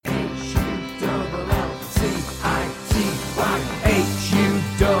That's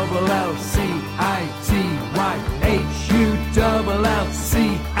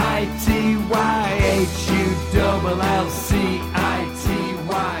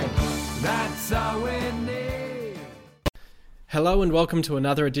all we need. Hello and welcome to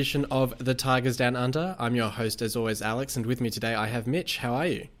another edition of The Tigers Down Under. I'm your host, as always, Alex, and with me today I have Mitch. How are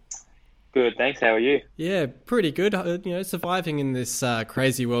you? Good, thanks. How are you? Yeah, pretty good. Surviving in this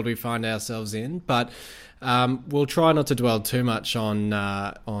crazy world we find ourselves in, but we'll try not to dwell too much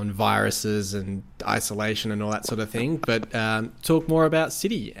on viruses and isolation and all that sort of thing, but talk more about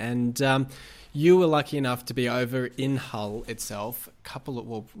City. And you were lucky enough to be over in Hull itself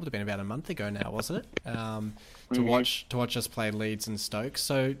would have been about a month ago now, wasn't it? To watch us play Leeds and Stoke.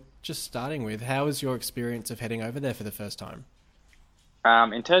 So just starting with, how was your experience of heading over there for the first time?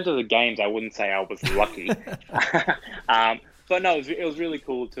 In terms of the games, I wouldn't say I was lucky, but no, it was really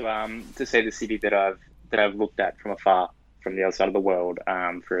cool to see the city that I've looked at from afar, from the other side of the world,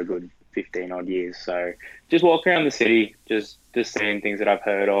 for a good 15 odd years. So just walking around the city, just seeing things that I've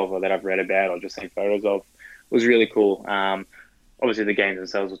heard of or that I've read about or just seen photos of was really cool. Obviously the games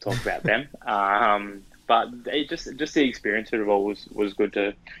themselves, we'll talk about them, but just the experience of it all was good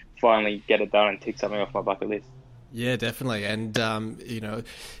to finally get it done and tick something off my bucket list. Yeah, definitely. And,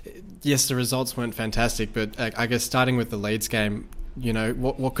 yes, the results weren't fantastic, but I guess starting with the Leeds game,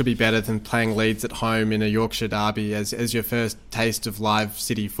 what could be better than playing Leeds at home in a Yorkshire derby as your first taste of live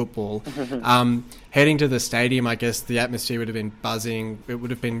City football? Heading to the stadium, I guess the atmosphere would have been buzzing. It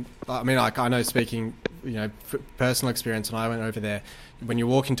would have been, I know speaking, personal experience when I went over there, when you're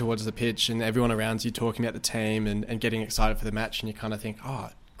walking towards the pitch and everyone around you talking about the team and getting excited for the match, and you kind of think,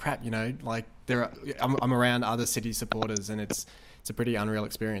 oh, crap, I'm around other City supporters, and it's a pretty unreal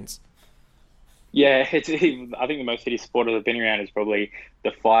experience. Yeah, I think the most City supporters I've been around is probably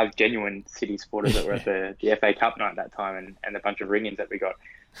the 5 genuine City supporters that were at the FA Cup night that time, and a bunch of ring-ins that we got.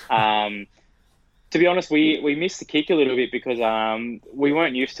 To be honest, we missed the kick a little bit because we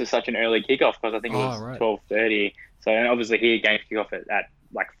weren't used to such an early kickoff, because I think it was 12:30. So, and obviously here games kick off at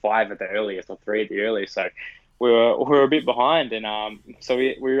like 5 at the earliest or 3 at the earliest. So we were a bit behind, and so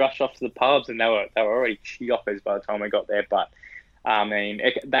we rushed off to the pubs, and they were already chiyoppers by the time we got there. But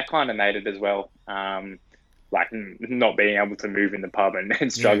that kind of made it as well. Not being able to move in the pub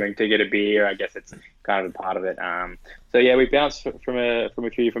and struggling to get a beer, I guess it's kind of a part of it. So yeah, we bounced from a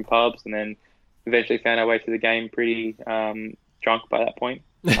few different pubs, and then eventually found our way to the game pretty drunk by that point.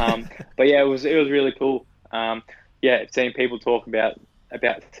 But yeah, it was really cool. Seeing people talk about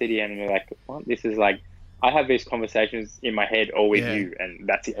City, and we're like, what? This is like, I have these conversations in my head all with you, and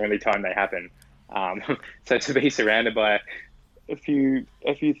that's the only time they happen. So to be surrounded by a few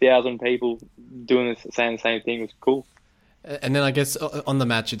thousand people saying the same thing was cool. And then I guess on the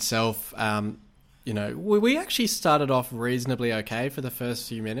match itself, we actually started off reasonably okay for the first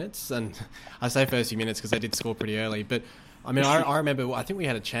few minutes, and I say first few minutes because they did score pretty early. But I remember, I think we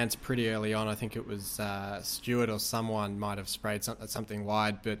had a chance pretty early on. I think it was Stewart or someone might have sprayed something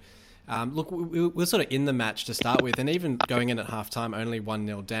wide, but. We were sort of in the match to start with, and even going in at halftime, only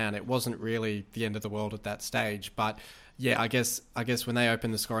 1-0 down. It wasn't really the end of the world at that stage, but yeah, I guess when they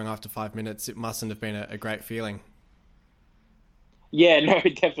opened the scoring after 5 minutes, it mustn't have been a great feeling. Yeah, no,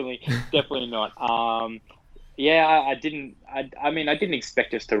 definitely not. I didn't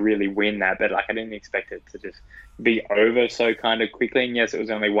expect us to really win that, but I didn't expect it to just be over so kind of quickly. And yes, it was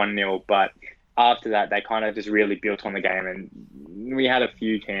only 1-0, but after that, they kind of just really built on the game, and we had a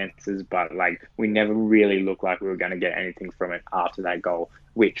few chances, but we never really looked like we were going to get anything from it after that goal,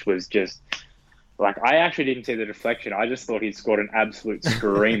 which was just I actually didn't see the deflection. I just thought he'd scored an absolute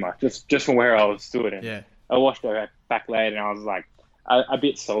screamer just from where I was stood. And I watched it back later, and I was like a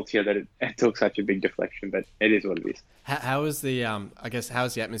bit saltier that it took such a big deflection, but it is what it is. How was the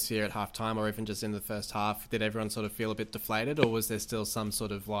how's the atmosphere at halftime, or even just in the first half? Did everyone sort of feel a bit deflated, or was there still some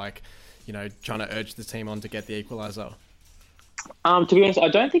sort of trying to urge the team on to get the equaliser? To be honest, I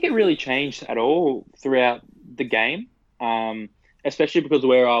don't think it really changed at all throughout the game, especially because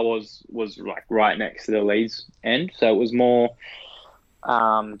where I was right next to the Leeds end. So it was more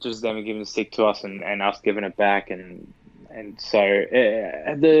just them giving the stick to us and us giving it back. And so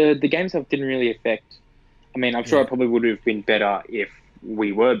the game stuff didn't really affect. I'm sure it probably would have been better if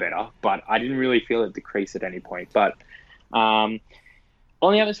we were better, but I didn't really feel it decrease at any point. But on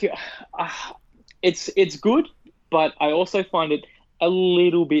the atmosphere, it's good, but I also find it a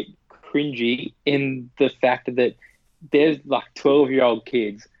little bit cringy in the fact that there's 12-year-old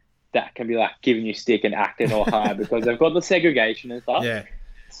kids that can be giving you stick and acting all hard because they've got the segregation and stuff. Yeah.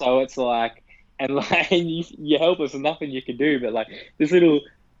 So it's and you're helpless and nothing you can do. But this little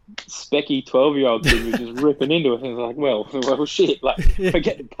specky 12-year-old kid was just ripping into it. And I was like, well, shit. Like, we're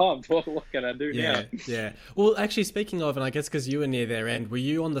getting pumped. What can I do now? Yeah. Well, actually, speaking of, and I guess because you were near their end, were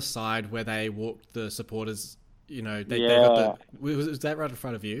you on the side where they walked the supporters? You know, they got was that right in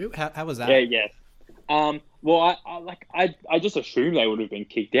front of you? How was that? Yeah, yes. Well, I just assumed they would have been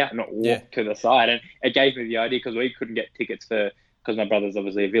kicked out, not walked to the side, and it gave me the idea because we couldn't get tickets because my brother's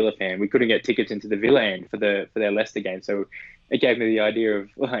obviously a Villa fan. We couldn't get tickets into the Villa end for their Leicester game, so it gave me the idea of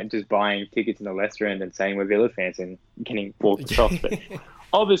like, just buying tickets in the Leicester end and saying we're Villa fans and getting walked across. But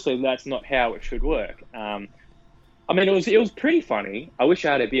obviously, that's not how it should work. I mean, it was pretty funny. I wish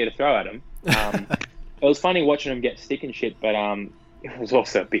I had a beer to throw at them. It was funny watching them get stick and shit, but it was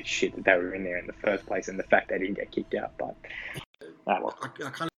also a bit shit that they were in there in the first place and the fact they didn't get kicked out. But well.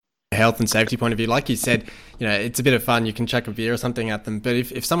 Health and safety point of view, like you said, you know, it's a bit of fun. You can chuck a beer or something at them, but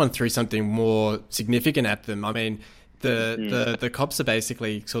if someone threw something more significant at them, I mean, the cops are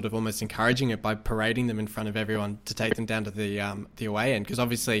basically sort of almost encouraging it by parading them in front of everyone to take them down to the away end, because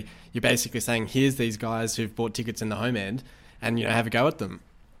obviously you're basically saying, here's these guys who've bought tickets in the home end, and you know, have a go at them.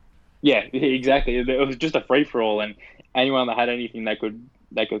 Yeah, exactly. It was just a free for all, and anyone that had anything they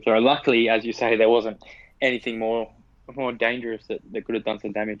could throw. Luckily, as you say, there wasn't anything more dangerous that could have done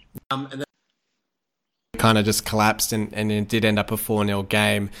some damage. And then kind of just collapsed, and it did end up a 4-0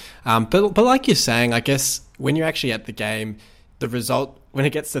 game. But like you're saying, I guess when you're actually at the game, the result, when it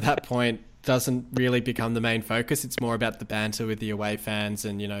gets to that point, doesn't really become the main focus. It's more about the banter with the away fans,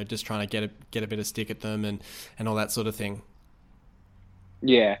 and you know, just trying to get a bit of stick at them and all that sort of thing.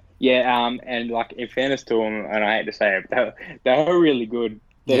 Yeah. And like, in fairness to them, and I hate to say it, they were really good.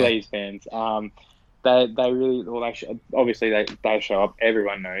 The Leeds fans. They really, well, obviously they show up.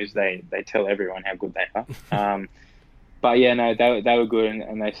 Everyone knows. They tell everyone how good they are. But yeah, no, they were good,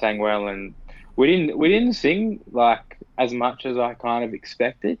 and they sang well, and we didn't sing like as much as I kind of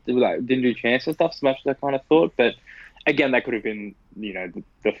expected. Like, didn't do chants and stuff as much as I kind of thought. But again, that could have been, you know,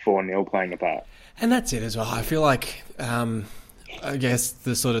 the 4-0 playing a part. And that's it as well. I feel like, I guess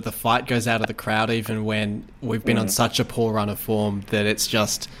the sort of the fight goes out of the crowd, even when we've been on such a poor run of form that it's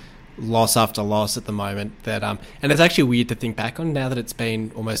just loss after loss at the moment. That and it's actually weird to think back on now that it's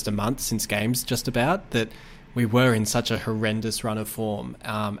been almost a month since games, just about, that we were in such a horrendous run of form,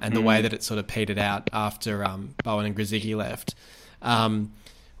 and the way that it sort of petered out after Bowen and Grzycki left.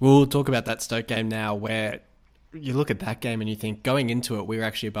 We'll talk about that Stoke game now, where you look at that game and you think, going into it, we were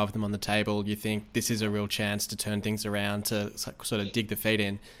actually above them on the table. You think this is a real chance to turn things around, to sort of dig the feet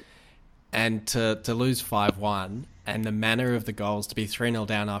in. And to lose 5-1, and the manner of the goals to be 3-0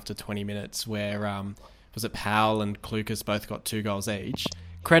 down after 20 minutes, where was it Powell and Klukas both got 2 goals each.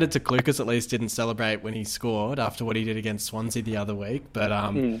 Credit to Klukas, at least didn't celebrate when he scored after what he did against Swansea the other week. But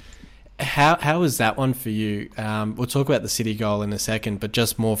how was that one for you? We'll talk about the City goal in a second, but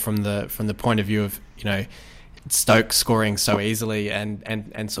just more from the point of view of, you know, Stoke scoring so easily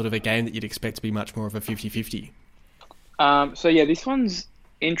and sort of a game that you'd expect to be much more of a 50-50. So yeah, this one's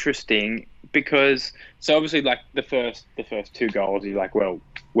interesting because, so obviously, like the first 2 goals, you're like,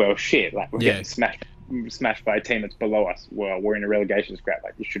 well shit, like we're getting smashed by a team that's below us. Well, we're in a relegation scrap,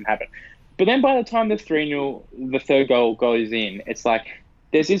 like this shouldn't happen. But then by the time the 3-0, the third goal goes in, it's like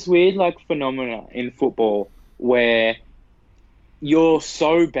there's this weird like phenomena in football where you're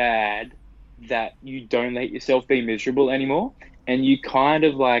so bad that you don't let yourself be miserable anymore, and you kind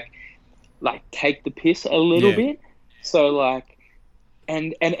of like take the piss a little bit. So like,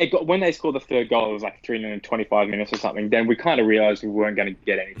 and it got, when they scored the third goal, it was like 3-0 in 25 minutes or something. Then we kind of realized we weren't going to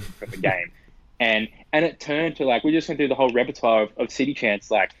get anything from the game, and it turned to like, we just went through the whole repertoire of City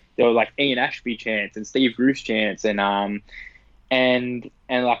chants. Like there were like Ian Ashby chants and Steve Bruce chants, and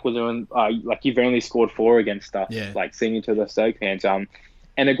like we're doing like you've only scored 4 against stuff, like singing to the Stoke fans.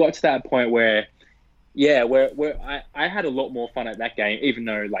 And it got to that point where I had a lot more fun at that game, even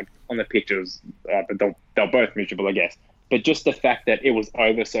though like on the pitch it was, but they're both miserable, I guess. But just the fact that it was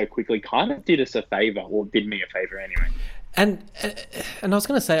over so quickly kind of did us a favour, or did me a favour anyway. And I was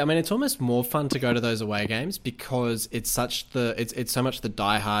going to say, I mean, it's almost more fun to go to those away games because it's so much the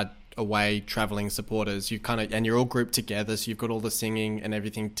diehard away travelling supporters. You and you're all grouped together, so you've got all the singing and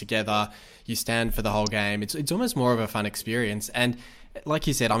everything together. You stand for the whole game. It's almost more of a fun experience. And like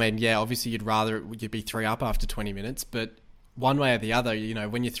you said, I mean, yeah, obviously you'd be 3 up after 20 minutes, but one way or the other, you know,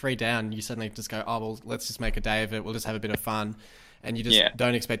 when you're 3 down, you suddenly just go, oh, well, let's just make a day of it. We'll just have a bit of fun. And you just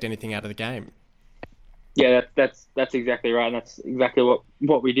don't expect anything out of the game. Yeah, that's exactly right. And that's exactly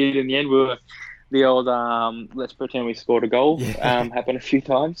what we did in the end. We were the old, let's pretend we scored a goal, happened a few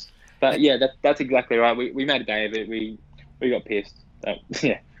times. But yeah, that's exactly right. We made a day of it. We got pissed. So,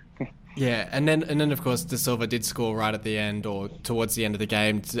 yeah. Yeah, and then of course De Silva did score right at the end or towards the end of the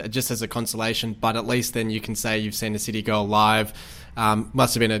game, just as a consolation. But at least then you can say you've seen a City goal live.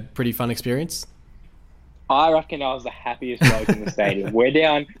 Must have been a pretty fun experience. I reckon I was the happiest bloke in the stadium. We're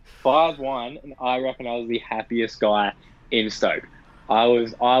down 5-1, and I reckon I was the happiest guy in Stoke. I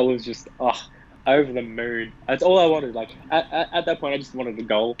was just over the moon. That's all I wanted. Like at that point, I just wanted a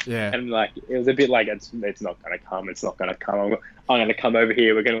goal. Yeah. And like it was a bit like it's not gonna come. It's not gonna come. I'm gonna come over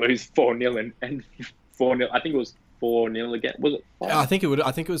here. We're gonna lose 4-0 and 4-0. I think it was 4-0 again. Was it? 5? I think it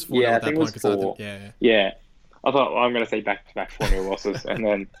was 4-0 at that point. 4. Yeah. I thought I'm gonna say back-to-back 4-0 losses, and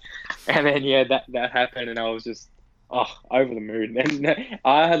then yeah, that happened, and I was just over the moon. And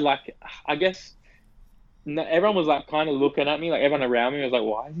I had like, I guess. No, everyone was like kind of looking at me, like everyone around me was like,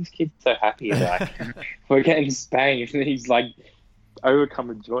 "Why is this kid so happy? Like we're getting spanked," and he's like overcome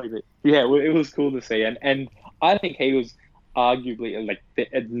with joy. But yeah, it was cool to see, and I think he was arguably like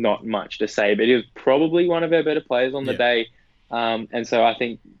not much to say, but he was probably one of our better players on the day, and so I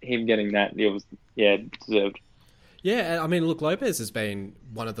think him getting that it was deserved. Yeah, I mean, look, Lopez has been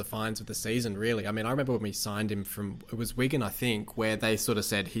one of the finds of the season, really. I mean, I remember when we signed him it was Wigan, I think, where they sort of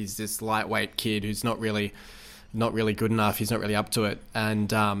said he's this lightweight kid who's not really good enough. He's not really up to it,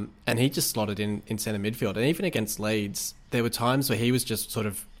 and he just slotted in centre midfield. And even against Leeds, there were times where he was just sort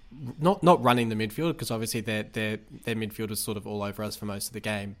of not running the midfield, because obviously their midfield was sort of all over us for most of the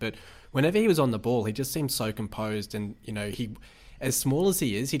game. But whenever he was on the ball, he just seemed so composed, and he. As small as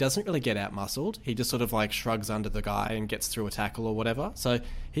he is, he doesn't really get out-muscled. He just sort of like shrugs under the guy and gets through a tackle or whatever. So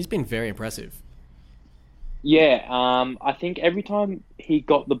he's been very impressive. Yeah, I think every time he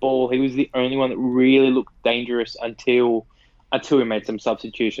got the ball, he was the only one that really looked dangerous until he made some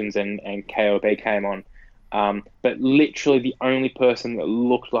substitutions and KOB came on. But literally the only person that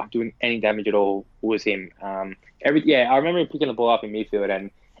looked like doing any damage at all was him. I remember him picking the ball up in midfield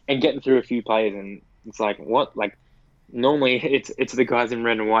and getting through a few players, and it's like, what? Like, normally it's the guys in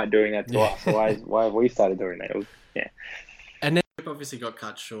red and white doing that to us. So why have we started doing that? And then obviously got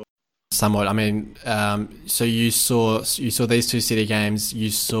cut short somewhat. I mean, so you saw these two City games.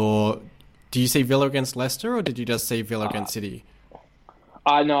 Do you see Villa against Leicester, or did you just see Villa against City?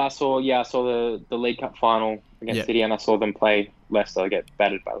 I saw the League Cup final against City, and I saw them play Leicester, get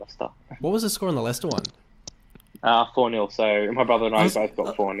battered by Leicester. What was the score on the Leicester one? 4-0. So my brother and I both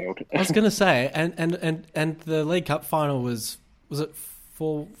got 4-0. I was going to say, and the League Cup final was it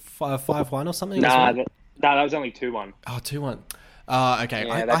 5-1 or something? Nah, that was only 2-1. Oh, 2-1. Okay.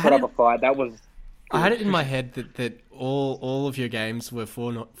 Yeah, they put up a fight. That was. I had it in my head that all of your games were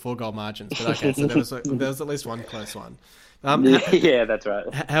four goal margins, but okay, so there was at least one close one. Yeah, that's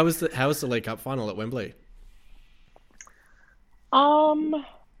right. How was the League Cup final at Wembley?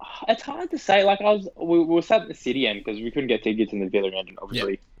 It's hard to say. Like we were sat at the City end because we couldn't get tickets in the Villa end, and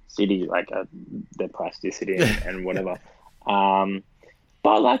obviously City their plasticity and whatever.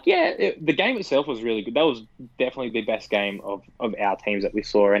 But like the game itself was really good. That was definitely the best game of our teams that we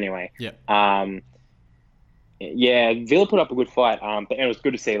saw anyway. Yeah. Villa put up a good fight. But it was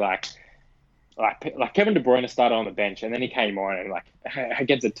good to see like Kevin De Bruyne started on the bench and then he came on and like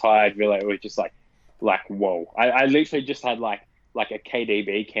against a tired Villa, it was just like whoa. I literally just had like a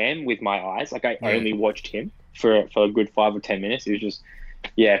KDB cam with my eyes. Like I only watched him for a good 5 or 10 minutes. He was just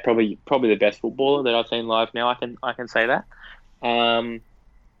probably the best footballer that I've seen live now. I can say that. But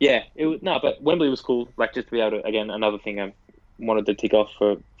Wembley was cool. Like just to be able to, again, another thing I wanted to tick off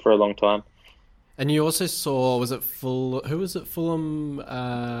for a long time. And you also saw, who was it? Fulham.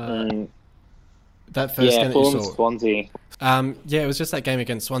 That first game that you saw. Swansea. It was just that game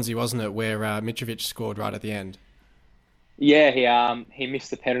against Swansea, wasn't it, where Mitrovic scored right at the end. Yeah, he missed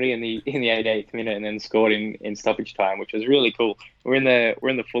the penalty in the 88th minute and then scored in stoppage time, which was really cool. We're in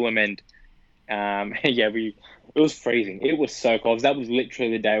the Fulham end. It was freezing. It was so cold. That was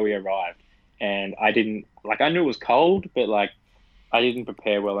literally the day we arrived, and I knew it was cold, but like I didn't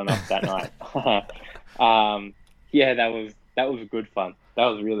prepare well enough that night. That was good fun. That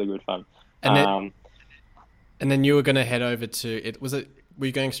was really good fun. And then you were going to head over to it. Were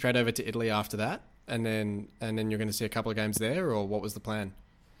you going straight over to Italy after that? And then you're going to see a couple of games there, or what was the plan?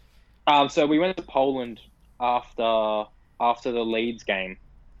 So we went to Poland after the Leeds game,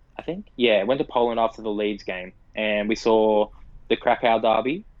 I think. Yeah, went to Poland after the Leeds game, and we saw the Krakow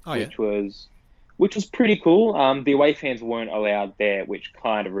derby, which was pretty cool. The away fans weren't allowed there, which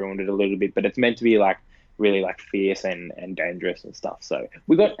kind of ruined it a little bit. But it's meant to be like really like fierce and dangerous and stuff. So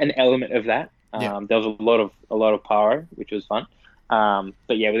we got an element of that. There was a lot of pyro, which was fun.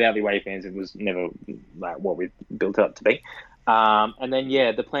 But yeah, without the away fans, it was never like what we built it up to be. And then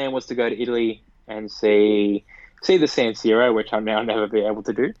the plan was to go to Italy and see see the San Siro, which I'll now never be able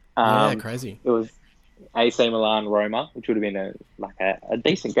to do. Yeah, crazy. It was AC Milan Roma, which would have been a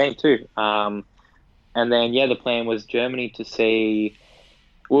decent game too. And then the plan was Germany to see.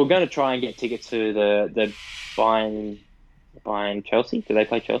 We were going to try and get tickets to the Bayern Chelsea. Do they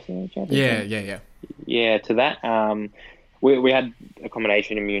play Chelsea in the Championship? Yeah, to that. We had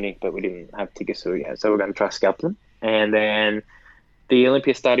accommodation in Munich, but we didn't have tickets to it, so we're going to try to scalp them. And then the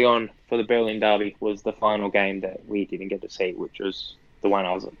Olympiastadion for the Berlin Derby was the final game that we didn't get to see, which was the one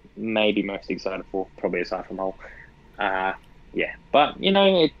I was maybe most excited for, probably aside from Hull. But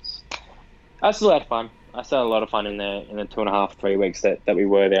I still had fun. I still had a lot of fun in the 2.5, 3 weeks that we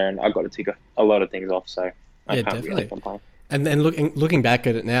were there, and I got to tick a lot of things off, so I can't really complain. And then looking back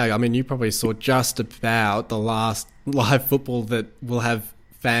at it now, I mean, you probably saw just about the last live football that will have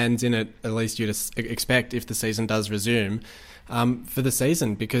fans in it, at least you'd expect if the season does resume, for the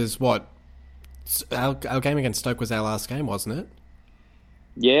season, because our game against Stoke was our last game, wasn't it?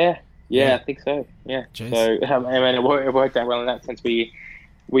 Yeah, I think so. Yeah. Jeez. So I mean, it worked out well in that sense. We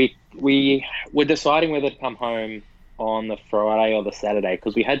were deciding whether to come home on the Friday or the Saturday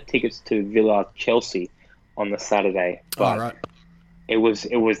because we had tickets to Villa Chelsea on the Saturday, but right. it was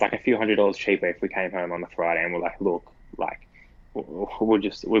like a few $100s cheaper if we came home on the Friday, and we're like, look, like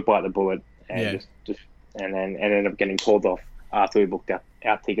we'll bite the bullet and just and then ended up getting called off after we booked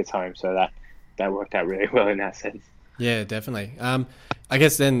our tickets home. So that worked out really well in that sense. Yeah, definitely. I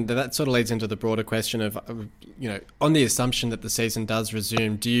guess then that sort of leads into the broader question of, on the assumption that the season does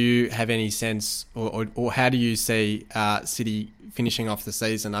resume, do you have any sense or how do you see City finishing off the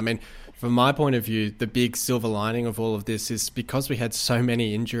season? I mean, from my point of view, the big silver lining of all of this is because we had so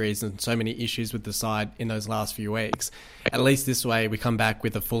many injuries and so many issues with the side in those last few weeks, at least this way we come back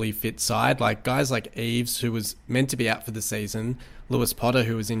with a fully fit side. Like guys like Eves, who was meant to be out for the season, Lewis Potter,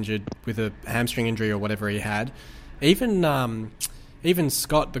 who was injured with a hamstring injury or whatever he had, even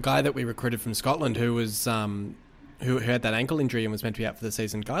Scott, the guy that we recruited from Scotland, who was who had that ankle injury and was meant to be out for the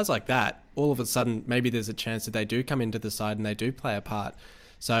season, guys like that, all of a sudden maybe there's a chance that they do come into the side and they do play a part.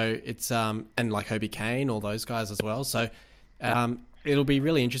 So it's and like Herbie Kane, all those guys as well. So it'll be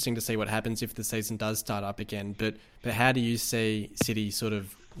really interesting to see what happens if the season does start up again. But how do you see City sort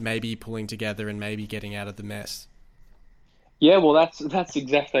of maybe pulling together and maybe getting out of the mess? Yeah, well, that's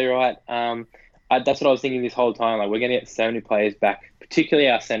exactly right. That's what I was thinking this whole time. Like, we're going to get so many players back, particularly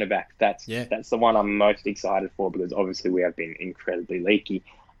our centre back. That's the one I'm most excited for because obviously we have been incredibly leaky.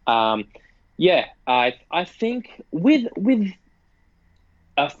 I think with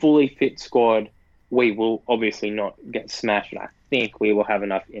a fully fit squad, we will obviously not get smashed. And I think we will have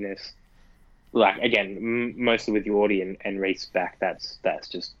enough in us. Like again, mostly with Yordi and Reece back, that's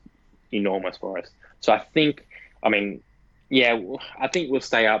just enormous for us. So I think, I think we'll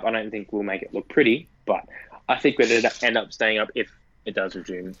stay up. I don't think we'll make it look pretty, but I think we'll end up staying up if it does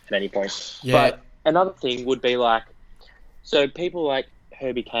resume at any point. Yeah. But another thing would be like, so people like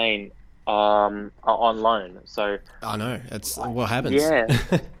Herbie Kane are on loan. So I know it's what happens.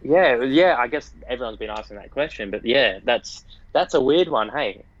 Yeah. I guess everyone's been asking that question, but yeah, that's a weird one.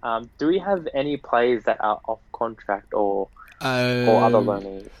 Hey, do we have any players that are off contract or other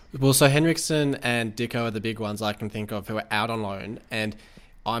loanees? Well, so Henriksen and Dicko are the big ones I can think of who are out on loan, and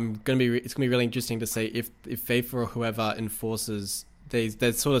it's going to be really interesting to see if FIFA or whoever enforces these.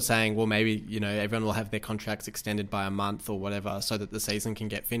 They're sort of saying, well, maybe everyone will have their contracts extended by a month or whatever, so that the season can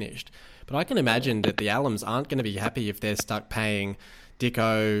get finished. But I can imagine that the Allams aren't going to be happy if they're stuck paying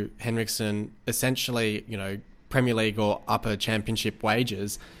Dicko, Henriksen, essentially, Premier League or upper Championship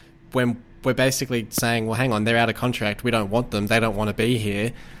wages, when we're basically saying, well, hang on, they're out of contract. We don't want them. They don't want to be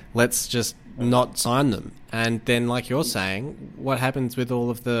here. Let's just not sign them. And then, like you're saying, what happens with all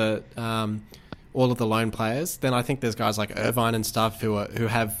of the loan players? Then I think there's guys like Irvine and stuff who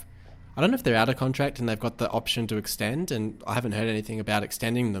have, I don't know if they're out of contract and they've got the option to extend. And I haven't heard anything about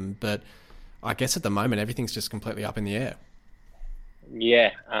extending them, but I guess at the moment everything's just completely up in the air.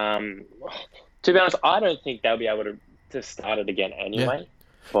 Yeah. To be honest, I don't think they'll be able to start it again anyway. Yeah.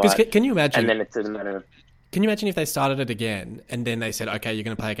 Because can you imagine? And then it's a matter of. Can you imagine if they started it again and then they said, okay, you're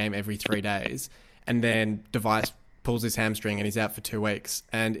going to play a game every 3 days, and then Device pulls his hamstring and he's out for 2 weeks,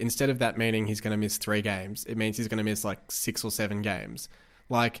 and instead of that meaning he's going to miss 3 games, it means he's going to miss like 6 or 7 games,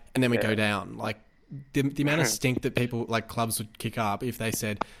 like, and then we go down. Like the amount of stink that people like clubs would kick up if they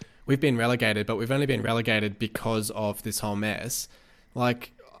said, we've been relegated, but we've only been relegated because of this whole mess.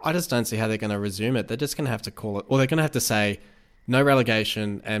 Like, I just don't see how they're going to resume it. They're just going to have to call it, or they're going to have to say no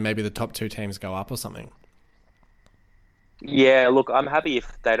relegation and maybe the top 2 teams go up or something. Yeah, look, I'm happy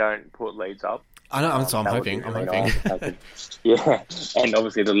if they don't put Leeds up. I know. So I'm That would be hoping. I'm really hoping. nice. Yeah, and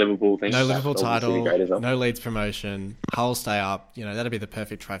obviously the Liverpool thing. No that Liverpool would obviously be great as title, well. no Leeds promotion, Hull stay up. That'd be the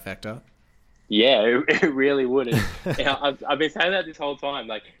perfect trifecta. Yeah, it really would. And, I've been saying that this whole time.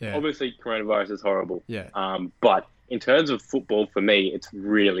 Like, Yeah. obviously, coronavirus is horrible. Yeah. But in terms of football, for me, it's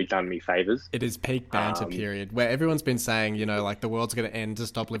really done me favors. It is peak banter period where everyone's been saying, like the world's going to end to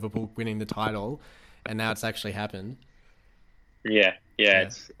stop Liverpool winning the title, and now it's actually happened. Yeah.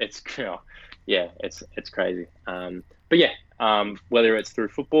 It's crazy. But yeah, whether it's through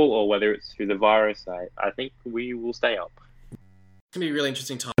football or whether it's through the virus, I think we will stay up. It's going to be really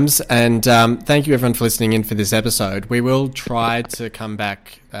interesting times, and thank you everyone for listening in for this episode. We will try to come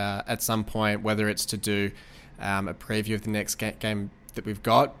back at some point, whether it's to do a preview of the next game that we've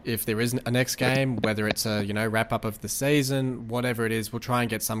got, if there is a next game, whether it's a wrap up of the season, whatever it is, we'll try and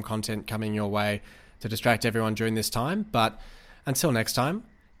get some content coming your way to distract everyone during this time. But until next time,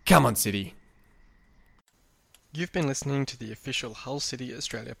 come on City. You've been listening to the official Hull City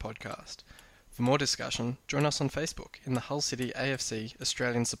Australia podcast. For more discussion, join us on Facebook in the Hull City AFC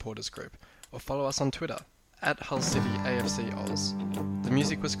Australian Supporters Group, or follow us on Twitter at Hull City AFC Oz. The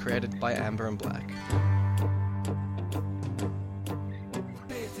music was created by Amber and Black.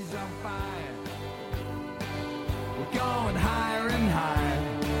 This is on fire. We're going higher and higher.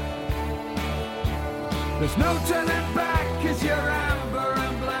 There's no turning back 'cause you're